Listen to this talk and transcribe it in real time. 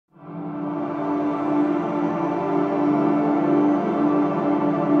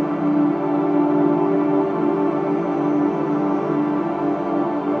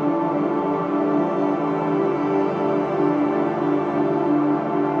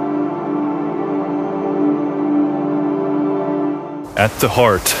At the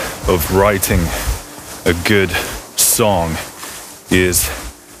heart of writing a good song is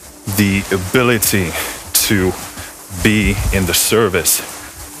the ability to be in the service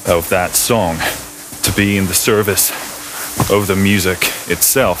of that song, to be in the service of the music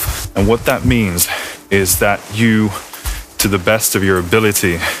itself. And what that means is that you, to the best of your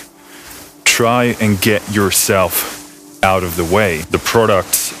ability, try and get yourself out of the way. The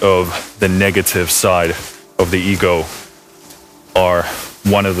products of the negative side of the ego are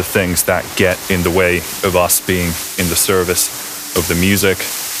one of the things that get in the way of us being in the service of the music.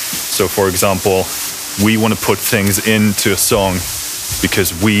 So for example, we want to put things into a song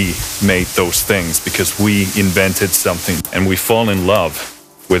because we made those things, because we invented something, and we fall in love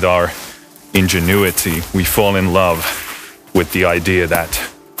with our ingenuity. We fall in love with the idea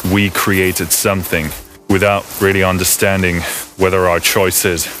that we created something without really understanding whether our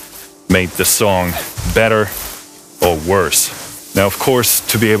choices made the song better or worse. Now, of course,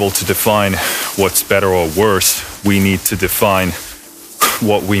 to be able to define what's better or worse, we need to define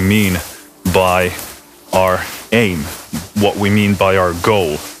what we mean by our aim, what we mean by our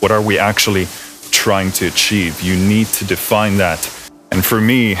goal. What are we actually trying to achieve? You need to define that. And for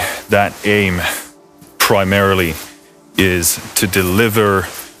me, that aim primarily is to deliver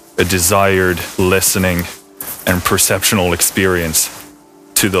a desired listening and perceptual experience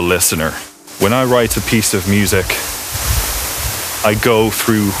to the listener. When I write a piece of music, I go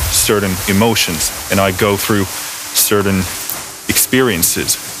through certain emotions and I go through certain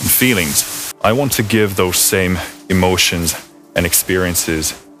experiences and feelings. I want to give those same emotions and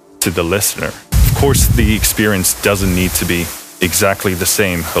experiences to the listener. Of course, the experience doesn't need to be exactly the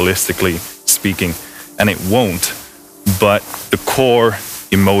same, holistically speaking, and it won't. But the core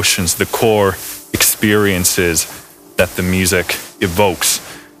emotions, the core experiences that the music evokes,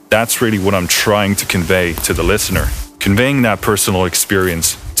 that's really what I'm trying to convey to the listener. Conveying that personal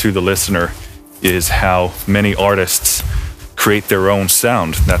experience to the listener is how many artists create their own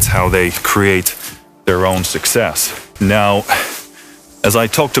sound. That's how they create their own success. Now, as I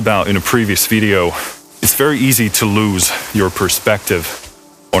talked about in a previous video, it's very easy to lose your perspective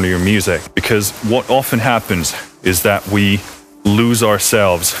on your music, because what often happens is that we lose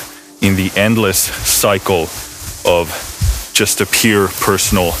ourselves in the endless cycle of just a pure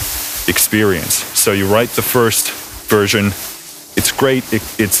personal experience. So you write the first version, it's great,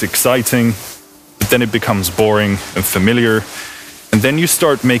 it's exciting, but then it becomes boring and familiar, and then you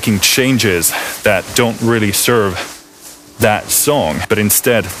start making changes that don't really serve that song, but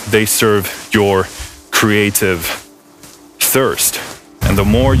instead they serve your creative thirst. And the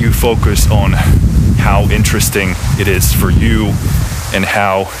more you focus on how interesting it is for you and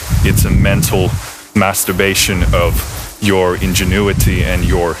how it's a mental masturbation of your ingenuity and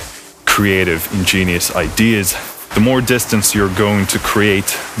your creative, ingenious ideas, the more distance you're going to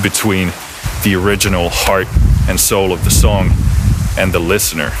create between the original heart and soul of the song and the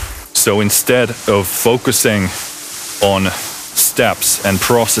listener. So instead of focusing on steps and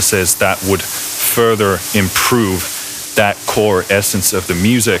processes that would further improve that core essence of the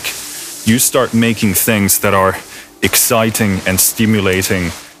music, you start making things that are exciting and stimulating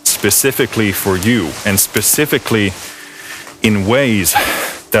specifically for you, and specifically in ways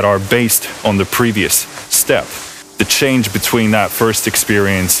that are based on the previous step. The change between that first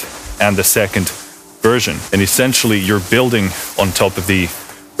experience and the second version. And essentially you're building on top of the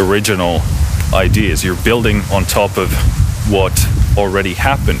original ideas. You're building on top of what already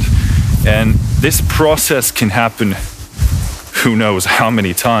happened. And this process can happen who knows how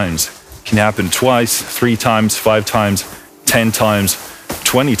many times. It can happen twice, 3 times, 5 times, 10 times,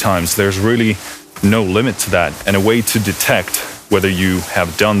 20 times. There's really no limit to that. And a way to detect whether you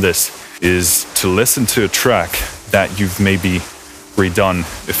have done this is to listen to a track that you've maybe redone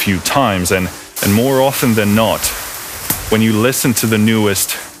a few times. And more often than not, when you listen to the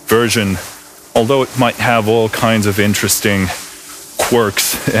newest version, although it might have all kinds of interesting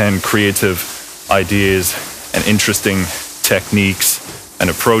quirks and creative ideas and interesting techniques and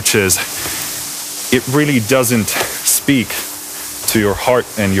approaches, it really doesn't speak to your heart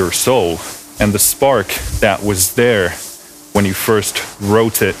and your soul. And the spark that was there when you first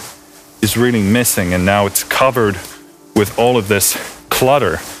wrote it is really missing, and now it's covered with all of this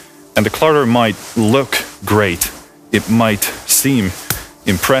clutter. And the clutter might look great, it might seem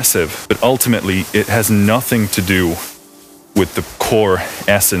impressive, but ultimately it has nothing to do with the core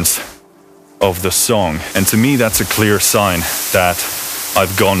essence of the song. And to me, that's a clear sign that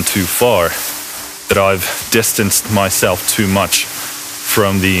I've gone too far, that I've distanced myself too much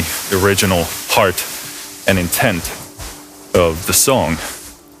from the original heart and intent of the song.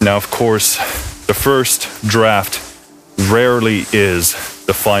 Now, of course, the first draft rarely is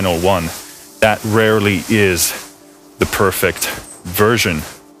the final one. That rarely is the perfect version.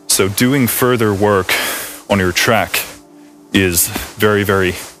 So doing further work on your track is very,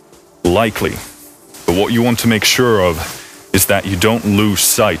 very likely. But what you want to make sure of is that you don't lose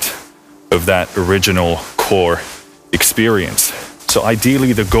sight of that original core experience. So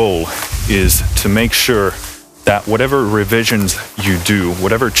ideally the goal is to make sure that whatever revisions you do,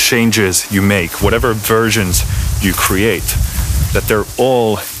 whatever changes you make, whatever versions you create, that they're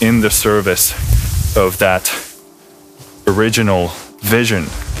all in the service of that original vision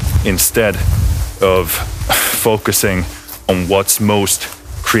instead of focusing on what's most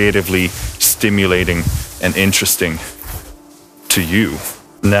creatively stimulating and interesting to you.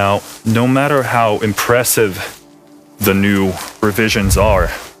 Now, no matter how impressive the new revisions are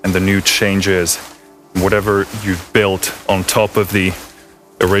and the new changes, whatever you've built on top of the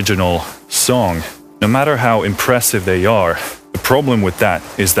original song, no matter how impressive they are, the problem with that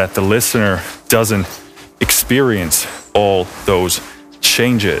is that the listener doesn't experience all those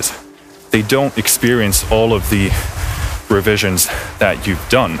changes. They don't experience all of the revisions that you've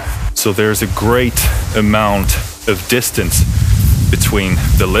done. So there's a great amount of distance between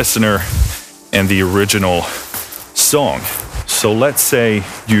the listener and the original song. So let's say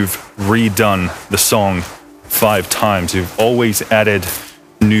you've redone the song 5 times. You've always added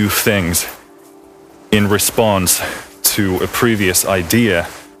new things in response to a previous idea.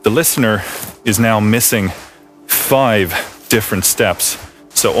 The listener is now missing 5 different steps.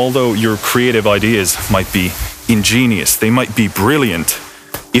 So although your creative ideas might be ingenious, they might be brilliant,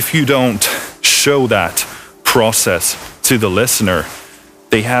 if you don't show that process to the listener,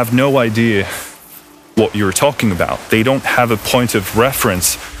 they have no idea what you're talking about. They don't have a point of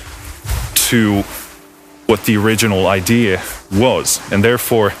reference to what the original idea was, and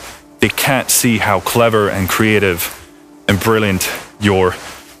therefore they can't see how clever and creative and brilliant your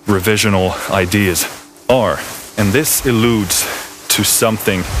revisional ideas are. And this alludes to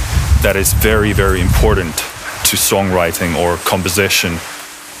something that is very, very important to songwriting or composition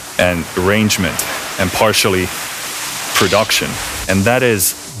and arrangement and partially production. And that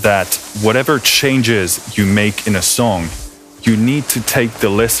is that whatever changes you make in a song, you need to take the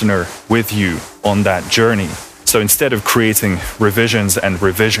listener with you on that journey. So instead of creating revisions and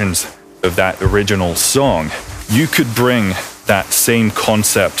revisions of that original song, you could bring that same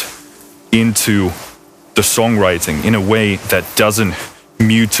concept into the songwriting in a way that doesn't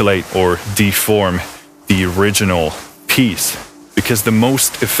mutilate or deform the original piece. Because the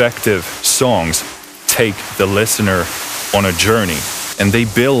most effective songs take the listener on a journey, and they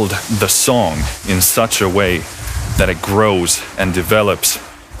build the song in such a way that it grows and develops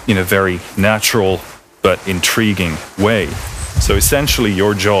in a very natural but intriguing way. So essentially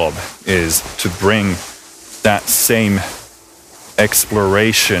your job is to bring that same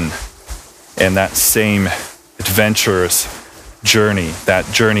exploration and that same adventurous journey, that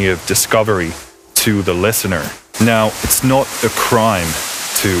journey of discovery, to the listener. Now, it's not a crime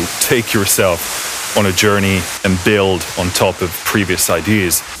to take yourself on a journey and build on top of previous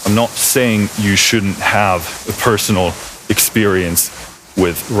ideas. I'm not saying you shouldn't have a personal experience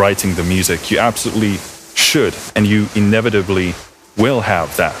with writing the music. You absolutely should, and you inevitably will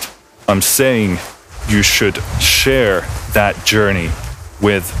have that. I'm saying you should share that journey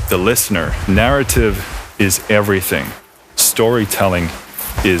with the listener. Narrative is everything. Storytelling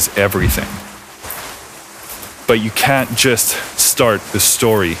is everything. But you can't just start the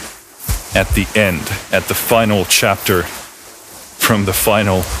story at the end, at the final chapter, from the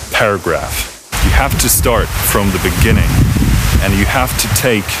final paragraph. You have to start from the beginning, and you have to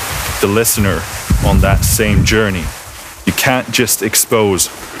take the listener on that same journey. You can't just expose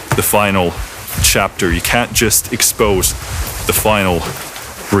the final chapter. You can't just expose the final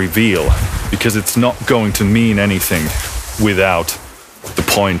reveal, because it's not going to mean anything without the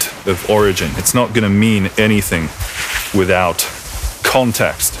point of origin. It's not going to mean anything without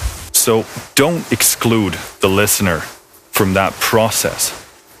context. So don't exclude the listener from that process.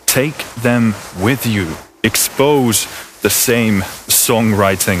 Take them with you. Expose the same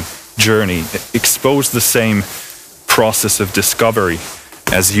songwriting journey. Expose the same process of discovery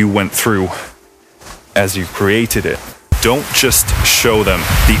as you went through, as you created it. Don't just show them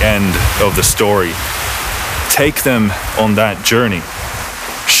the end of the story. Take them on that journey.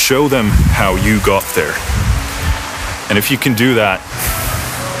 Show them how you got there. And if you can do that,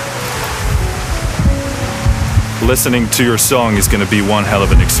 listening to your song is going to be one hell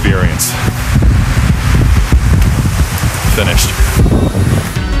of an experience. Finished.